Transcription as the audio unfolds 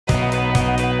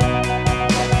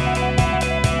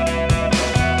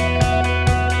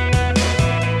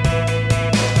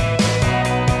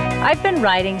I've been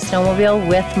riding snowmobile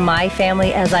with my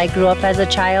family as I grew up as a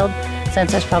child.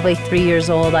 Since I was probably 3 years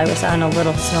old, I was on a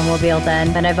little snowmobile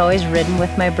then. And I've always ridden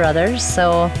with my brothers,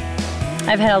 so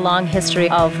I've had a long history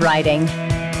of riding.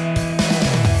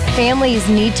 Families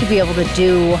need to be able to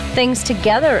do things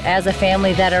together as a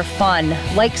family that are fun,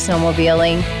 like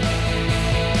snowmobiling.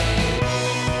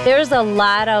 There's a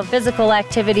lot of physical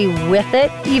activity with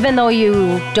it. Even though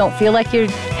you don't feel like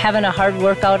you're having a hard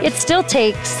workout, it still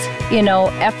takes,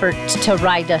 effort to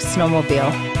ride a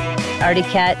snowmobile.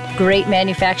 Arcticwear, great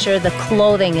manufacturer. The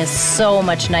clothing is so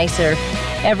much nicer.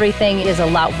 Everything is a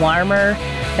lot warmer,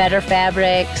 better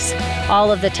fabrics. All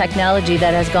of the technology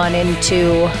that has gone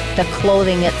into the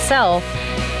clothing itself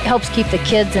helps keep the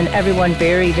kids and everyone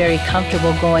very, very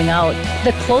comfortable going out.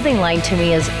 The clothing line to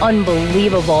me is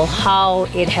unbelievable how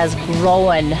it has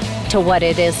grown to what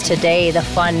it is today. The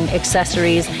fun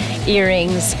accessories,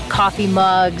 earrings, coffee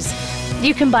mugs.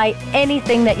 You can buy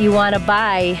anything that you want to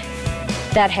buy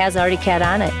that has Arcticwear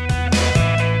on it.